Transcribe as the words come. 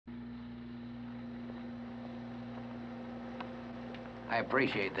I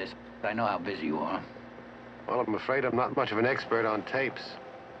appreciate this, but I know how busy you are. Well, I'm afraid I'm not much of an expert on tapes.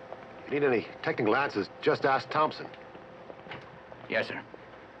 If you need any technical answers, just ask Thompson. Yes, sir.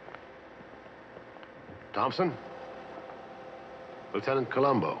 Thompson? Lieutenant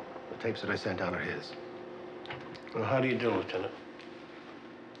Columbo. The tapes that I sent down are his. Well, how do you do, Lieutenant?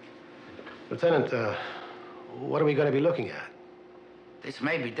 Lieutenant, what are we going to be looking at? This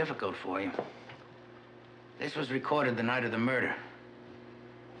may be difficult for you. This was recorded the night of the murder.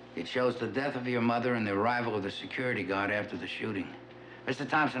 It shows the death of your mother and the arrival of the security guard after the shooting. Mr.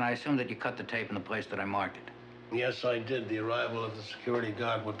 Thompson, I assume that you cut the tape in the place that I marked it. Yes, I did. The arrival of the security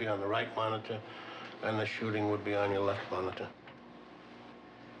guard would be on the right monitor, and the shooting would be on your left monitor.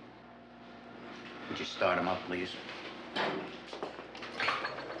 Would you start him up, please?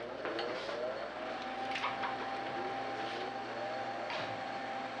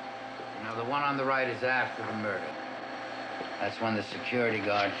 Now, the one on the right is after the murder. That's when the security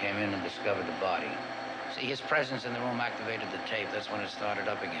guard came in and discovered the body. See, his presence in the room activated the tape. That's when it started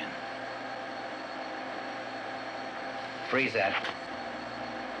up again. Freeze that.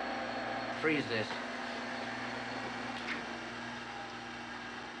 Freeze this.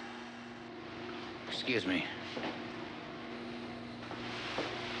 Excuse me.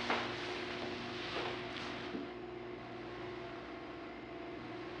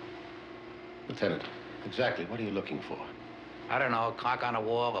 Lieutenant, exactly what are you looking for? I don't know, a clock on a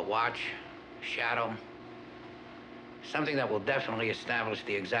wall, a watch, shadow. Something that will definitely establish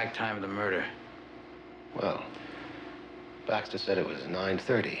the exact time of the murder. Well, Baxter said it was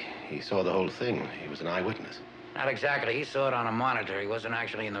 9:30. He saw the whole thing. He was an eyewitness. Not exactly. He saw it on a monitor. He wasn't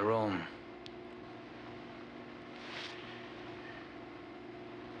actually in the room.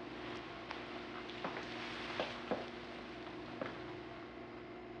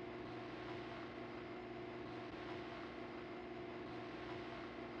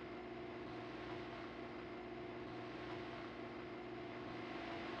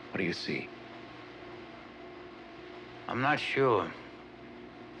 What do you see? I'm not sure.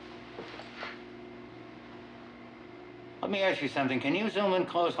 Let me ask you something. Can you zoom in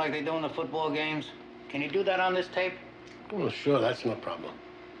close like they do in the football games? Can you do that on this tape? Well, sure, that's no problem.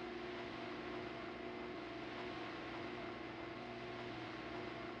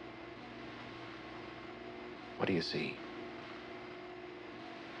 What do you see?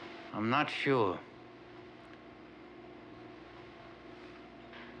 I'm not sure.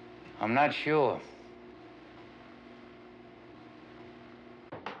 I'm not sure.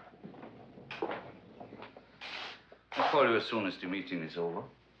 I'll call you as soon as the meeting is over.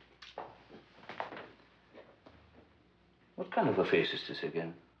 What kind of a face is this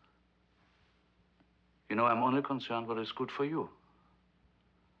again? You know, I'm only concerned what is good for you.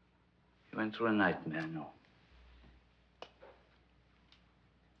 You went through a nightmare, I know.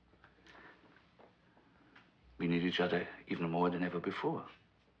 We need each other even more than ever before.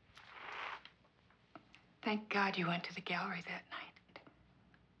 Thank God you went to the gallery that night.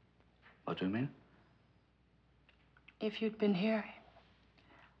 What do you mean? If you'd been here,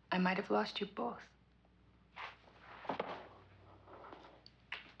 I might have lost you both.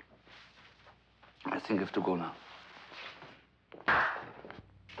 I think I have to go now.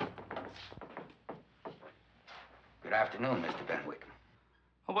 Good afternoon, Mr. Benwick.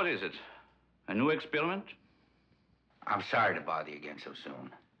 Oh, what is it? A new experiment? I'm sorry to bother you again so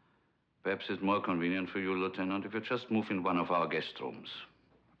soon. Perhaps it's more convenient for you, Lieutenant, if you just move in one of our guest rooms.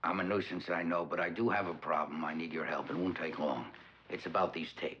 I'm a nuisance, I know, but I do have a problem. I need your help. It won't take long. It's about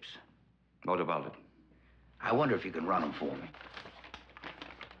these tapes. What about it? I wonder if you can run them for me.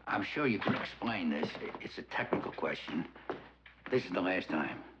 I'm sure you can explain this. It's a technical question. This is the last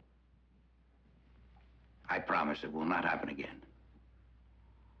time. I promise it will not happen again.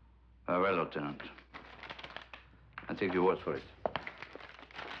 Well, Lieutenant. I'll take your word for it.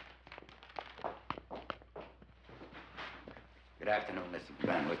 Good afternoon, Mr.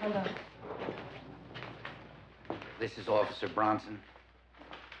 Benwick. Hello. This is Officer Bronson.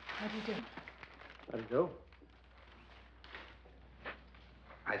 How do you do? How do you do?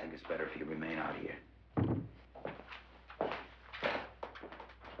 I think it's better if you remain out here.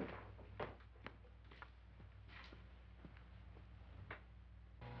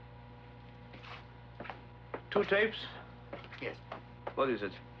 Two tapes? Yes. What is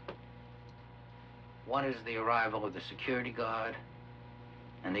it? One is the arrival of the security guard,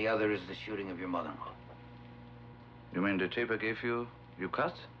 and the other is the shooting of your mother-in-law. You mean the tape I gave you, you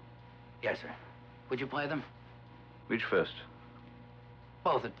cut? Yes, sir. Would you play them? Which first?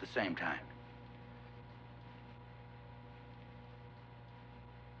 Both at the same time.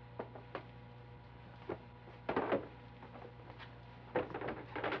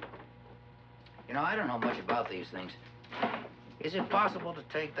 You know, I don't know much about these things. Is it possible to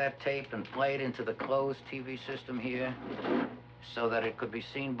take that tape and play it into the closed TV system here so that it could be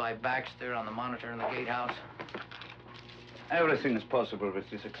seen by Baxter on the monitor in the gatehouse? Everything is possible with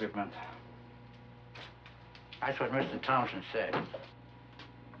this equipment. That's what Mr. Thompson said.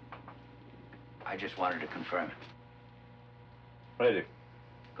 I just wanted to confirm it. Ready.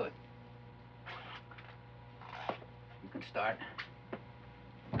 Good. You can start.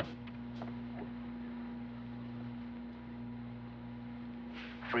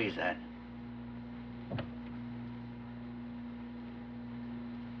 Freeze that.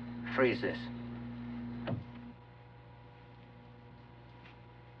 Freeze this.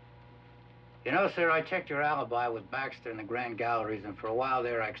 You know, sir, I checked your alibi with Baxter in the Grand Galleries, and for a while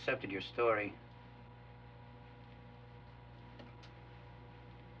there, I accepted your story.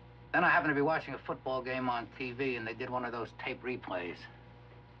 Then I happened to be watching a football game on TV, and they did one of those tape replays.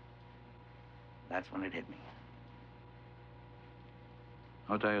 That's when it hit me.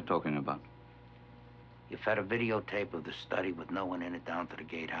 What are you talking about? You fed a videotape of the study with no one in it down to the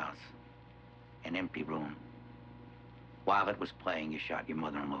gatehouse. An empty room. While it was playing, you shot your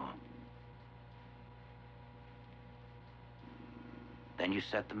mother-in-law. Then you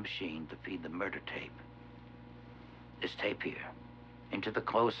set the machine to feed the murder tape. This tape here. Into the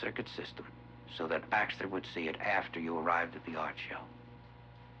closed-circuit system so that Baxter would see it after you arrived at the art show.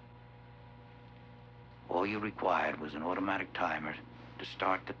 All you required was an automatic timer to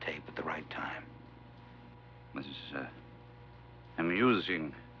start the tape at the right time. This is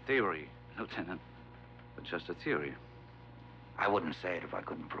amusing theory, Lieutenant, but just a theory. I wouldn't say it if I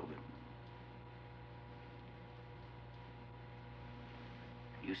couldn't prove it.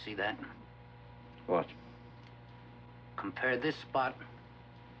 You see that? What? Compare this spot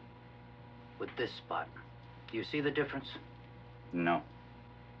with this spot. Do you see the difference? No.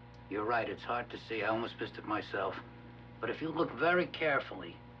 You're right, it's hard to see. I almost missed it myself. But if you look very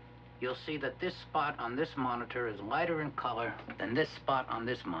carefully, you'll see that this spot on this monitor is lighter in color than this spot on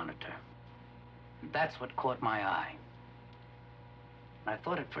this monitor. That's what caught my eye. I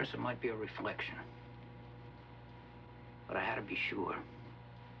thought at first it might be a reflection. But I had to be sure.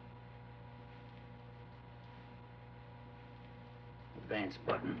 Advance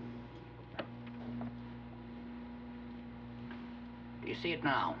button. Do you see it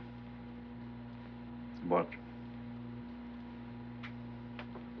now? What?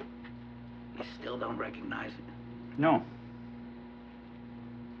 You still don't recognize it? No.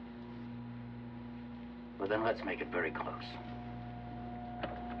 Well, then let's make it very close.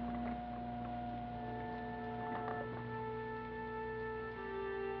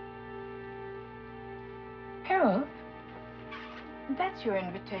 Harold, that's your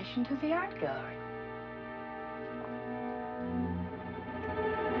invitation to the art gallery.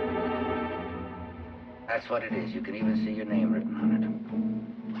 That's what it is. You can even see your name written on it.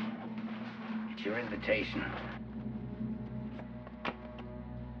 It's your invitation.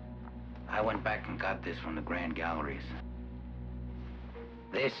 I went back and got this from the Grand Galleries.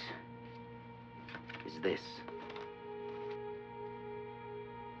 This is this.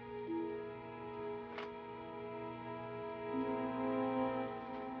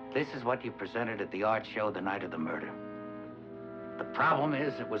 This is what you presented at the art show the night of the murder. The problem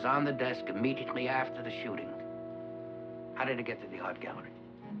is it was on the desk immediately after the shooting. How did it get to the art gallery?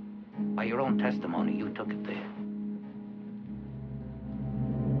 By your own testimony, you took it there.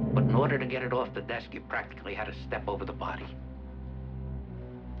 But in order to get it off the desk, you practically had to step over the body.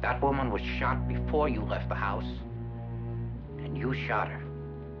 That woman was shot before you left the house, and you shot her.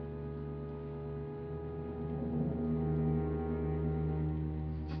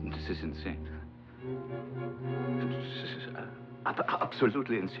 This is insane. This is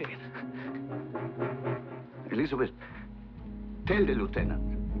absolutely insane. Elizabeth, tell the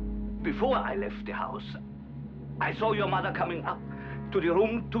lieutenant, before I left the house, I saw your mother coming up to the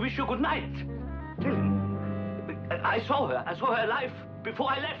room to wish you good night. Tell him. I saw her alive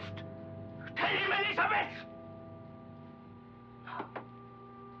before I left. Tell him, Elizabeth!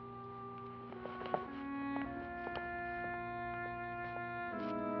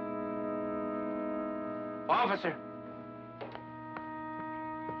 Officer!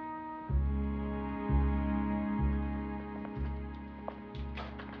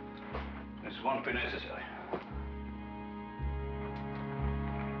 This won't be necessary.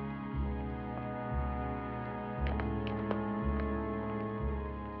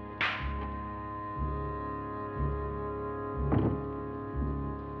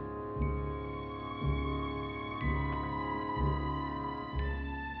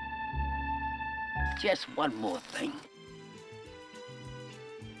 Just one more thing.